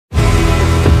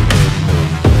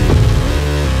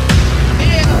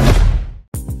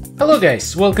Hello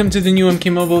guys, welcome to the new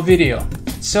MK Mobile video.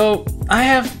 So I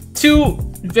have two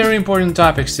very important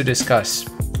topics to discuss.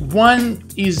 One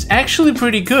is actually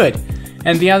pretty good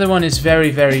and the other one is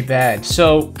very bad.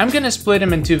 So I'm gonna split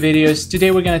them in two videos.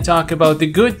 Today we're gonna talk about the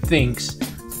good things,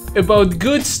 about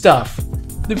good stuff,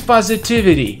 the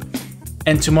positivity,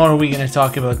 and tomorrow we're gonna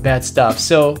talk about bad stuff.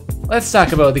 So let's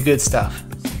talk about the good stuff.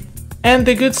 And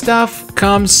the good stuff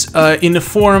comes in the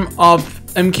form of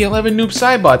MK11 Noob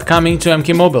Saibot coming to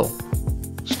MK Mobile.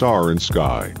 Star and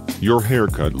Sky, your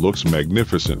haircut looks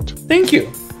magnificent. Thank you.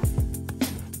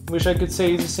 Wish I could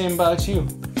say the same about you.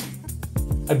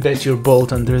 I bet you're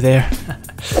bald under there.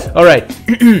 Alright,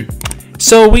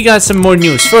 so we got some more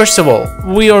news. First of all,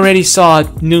 we already saw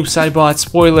Noob Saibot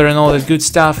spoiler and all that good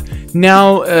stuff.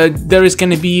 Now there is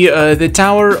going to be the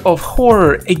Tower of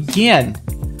Horror again.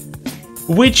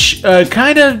 Which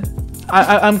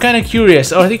I'm kind of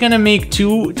curious. Are they gonna make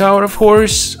two Tower of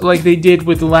Horrors like they did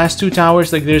with the last two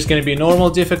towers? Like there's gonna be a normal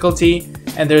difficulty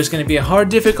and there's gonna be a hard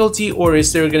difficulty, or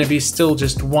is there gonna be still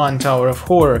just one Tower of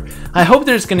Horror? I hope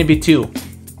there's gonna be two.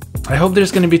 I hope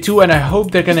there's gonna be two, and I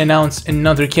hope they're gonna announce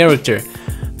another character.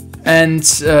 And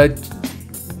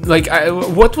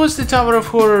what was the Tower of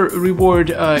Horror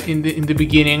reward in the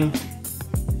beginning?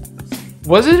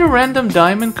 Was it a random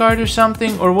diamond card or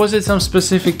something, or was it some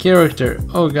specific character?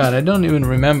 Oh god, I don't even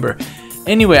remember.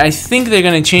 Anyway, I think they're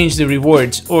gonna change the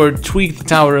rewards or tweak the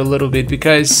tower a little bit,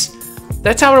 because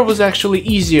that tower was actually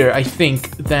easier, I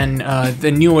think, than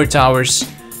the newer towers.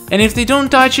 And if they don't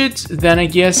touch it, then I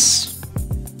guess,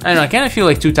 I don't know, I kind of feel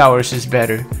like two towers is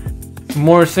better.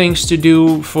 More things to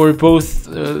do for both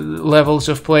levels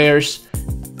of players.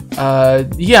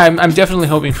 Yeah, I'm definitely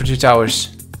hoping for two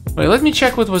towers. Wait, let me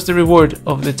check what was the reward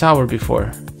of the tower before.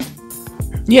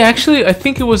 Yeah, actually, I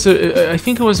think it was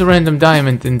a random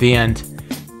diamond in the end.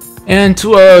 And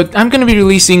I'm gonna be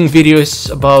releasing videos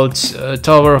about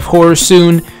Tower of Horror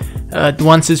soon.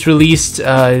 Once it's released,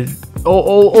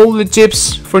 all the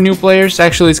tips for new players.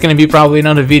 Actually, it's gonna be probably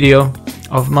another video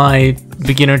of my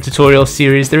beginner tutorial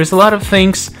series. There's a lot of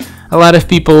things a lot of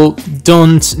people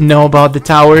don't know about the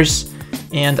towers.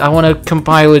 And I want to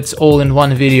compile it all in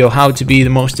one video, how to be the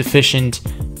most efficient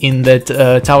in that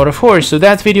Tower of Horror. So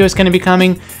that video is going to be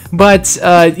coming. But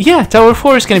yeah, Tower of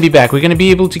Horror is going to be back. We're going to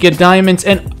be able to get diamonds.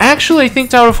 And actually, I think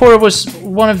Tower of Horror was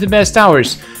one of the best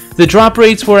towers. The drop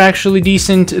rates were actually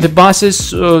decent. The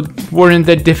bosses weren't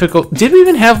that difficult. Did we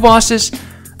even have bosses?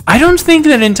 I don't think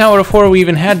that in Tower of Horror we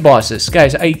even had bosses.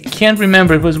 Guys, I can't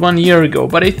remember. It was 1 year ago.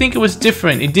 But I think it was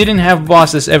different. It didn't have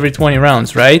bosses every 20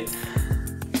 rounds, right?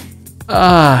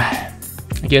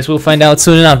 I guess we'll find out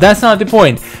soon enough. That's not the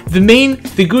point.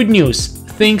 The good news,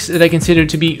 things that I consider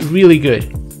to be really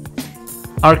good,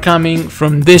 are coming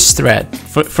from this thread,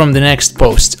 from the next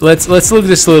post. Let's look at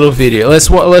this little video. Let's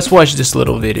watch this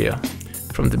little video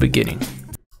from the beginning.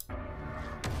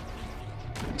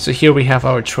 So here we have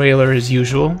our trailer as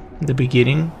usual, the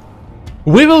beginning.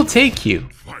 We will take you.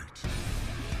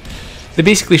 They're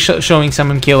basically showing some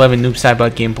MK11 Noob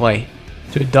Saibot gameplay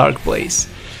to a dark place.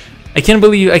 I can't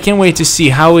wait to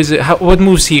see what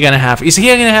moves he gonna have. Is he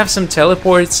gonna have some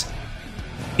teleports?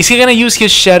 Is he gonna use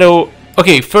his shadow?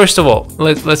 Okay, first of all,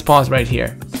 let's pause right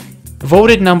here.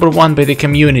 Voted #1 by the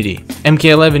community,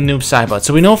 MK11 Noob Saibot.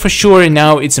 So we know for sure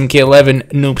now it's MK11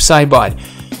 Noob Saibot.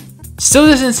 Still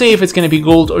doesn't say if it's gonna be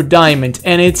gold or diamond,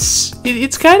 and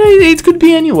it could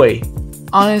be anyway.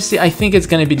 Honestly, I think it's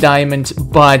gonna be diamond,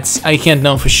 but I can't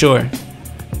know for sure.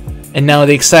 And now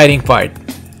the exciting part.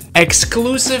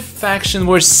 Exclusive Faction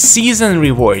Wars Season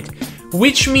Reward,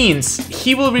 which means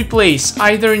he will replace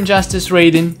either Injustice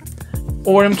Raiden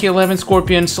or MK11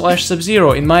 Scorpion /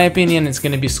 Sub-Zero. In my opinion, it's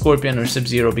gonna be Scorpion or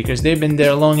Sub-Zero because they've been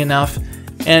there long enough.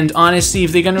 And honestly,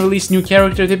 if they're gonna release new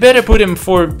character, they better put him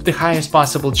for the highest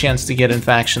possible chance to get in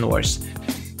Faction Wars.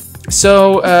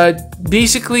 So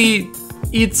basically,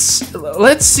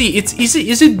 let's see.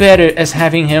 Is it better as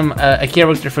having him a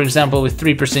character, for example, with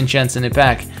 3% chance in a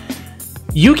pack?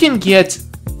 You can get,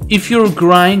 if you're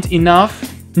grind enough,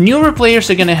 newer players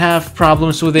are gonna have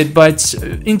problems with it, but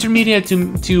intermediate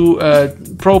to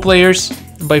pro players,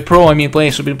 by pro I mean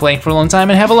players who've been playing for a long time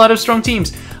and have a lot of strong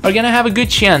teams, are gonna have a good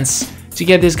chance to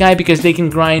get this guy because they can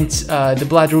grind the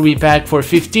Blood Ruby pack for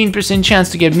 15% chance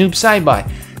to get Noob Saibot.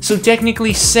 So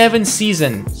technically 7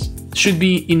 seasons should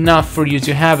be enough for you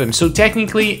to have him. So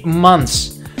technically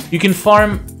months. You can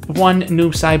farm one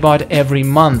Noob Saibot every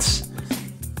month.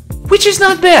 Which is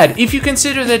not bad, if you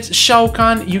consider that Shao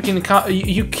Kahn, you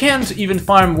can't even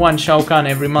farm one Shao Kahn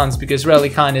every month because Rally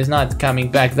Khan is not coming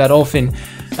back that often.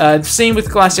 Same with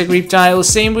Classic Reptile,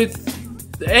 same with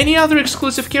any other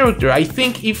exclusive character. I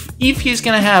think if he's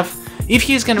gonna have If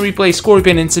he's gonna replace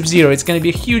Scorpion and Sub-Zero, it's gonna be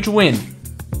a huge win.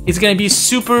 It's gonna be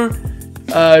super,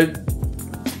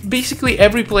 basically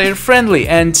every player friendly,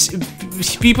 and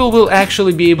people will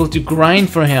actually be able to grind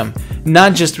for him,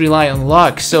 not just rely on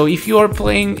luck. So if you are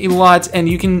playing a lot and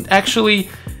you can actually,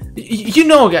 you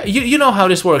know how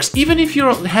this works. Even if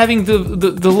you're having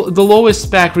the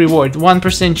lowest pack reward,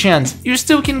 1% chance, you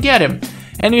still can get him,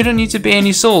 and you don't need to pay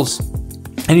any souls,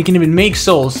 and you can even make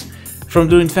souls from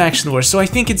doing faction wars. So I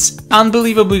think it's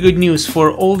unbelievably good news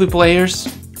for all the players.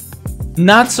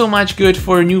 Not so much good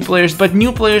for new players, but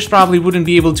new players probably wouldn't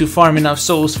be able to farm enough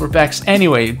souls for packs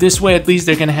anyway. This way at least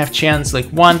they're gonna have chance like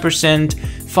 1%,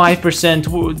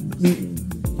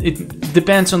 5%, it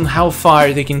depends on how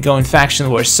far they can go in faction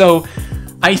wars. So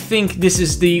I think this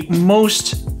is the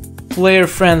most player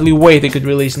friendly way they could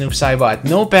release Noob Saibot.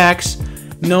 No packs,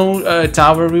 no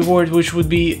tower reward, which would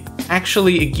be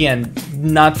actually, again,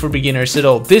 not for beginners at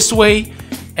all. This way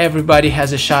everybody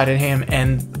has a shot at him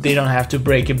and they don't have to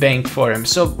break a bank for him.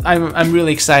 So I'm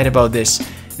really excited about this.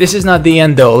 This is not the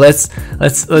end though. Let's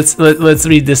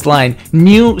read this line.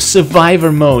 New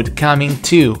survivor mode coming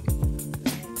too.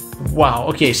 Wow.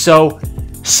 Okay, so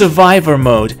survivor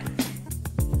mode.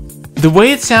 The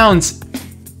way it sounds,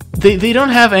 they don't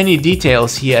have any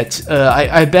details yet.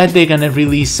 I bet they're gonna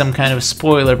release some kind of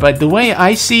spoiler, but the way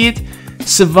I see it,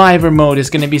 survivor mode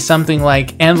is going to be something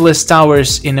like endless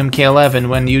towers in MK11,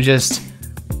 when you just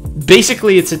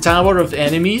basically it's a tower of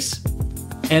enemies,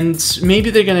 and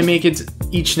maybe they're going to make it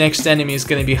each next enemy is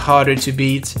going to be harder to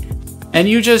beat, and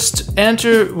you just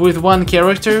enter with one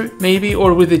character maybe,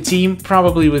 or with a team,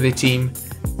 probably with a team.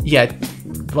 Yeah,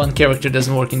 one character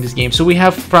doesn't work in this game, so we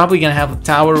have probably going to have a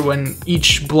tower when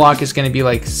each block is going to be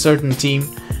like a certain team,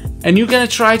 and you're going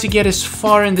to try to get as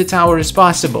far in the tower as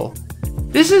possible.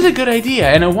 This is a good idea,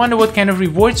 and I wonder what kind of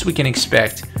rewards we can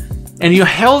expect. And your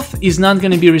health is not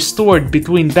going to be restored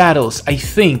between battles, I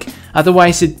think.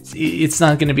 Otherwise, it's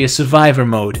not going to be a survivor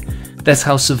mode. That's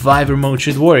how survivor mode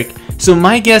should work. So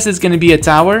my guess is going to be a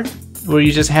tower, where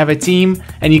you just have a team,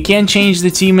 and you can't change the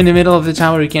team in the middle of the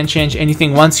tower. You can't change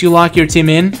anything. Once you lock your team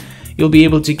in, you'll be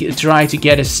able to try to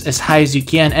get as high as you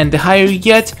can. And the higher you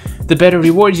get, the better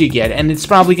rewards you get, and it's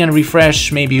probably going to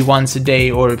refresh maybe once a day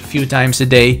or a few times a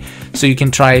day, so you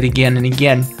can try it again and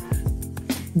again.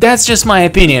 That's just my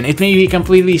opinion. It may be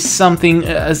completely something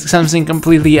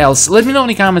completely else. Let me know in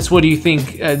the comments what do you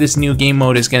think this new game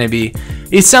mode is going to be.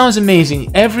 It sounds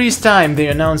amazing. Every time they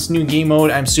announce new game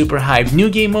mode, I'm super hyped. New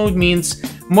game mode means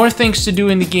more things to do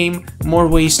in the game, more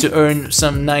ways to earn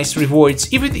some nice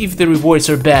rewards, even if the rewards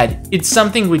are bad. It's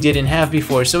something we didn't have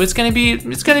before, so it's gonna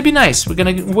be nice. We're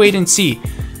gonna wait and see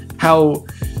how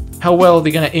well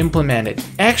they're gonna implement it.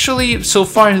 Actually, so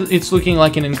far it's looking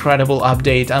like an incredible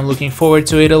update. I'm looking forward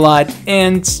to it a lot,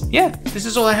 and yeah, this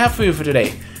is all I have for you for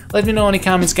today. Let me know in the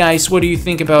comments, guys, what do you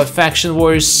think about Faction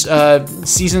Wars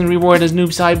season reward as Noob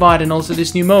Saibot and also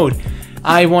this new mode.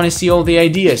 I want to see all the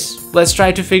ideas. Let's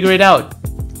try to figure it out.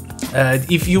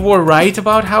 If you were right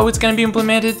about how it's gonna be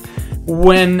implemented,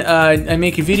 when I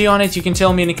make a video on it, you can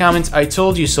tell me in the comments, I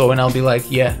told you so, and I'll be like,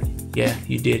 yeah,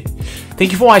 you did.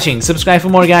 Thank you for watching. Subscribe for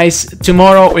more, guys.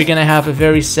 Tomorrow we're gonna have a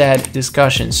very sad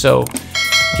discussion, so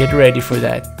get ready for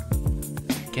that.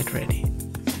 Get ready.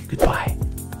 Goodbye.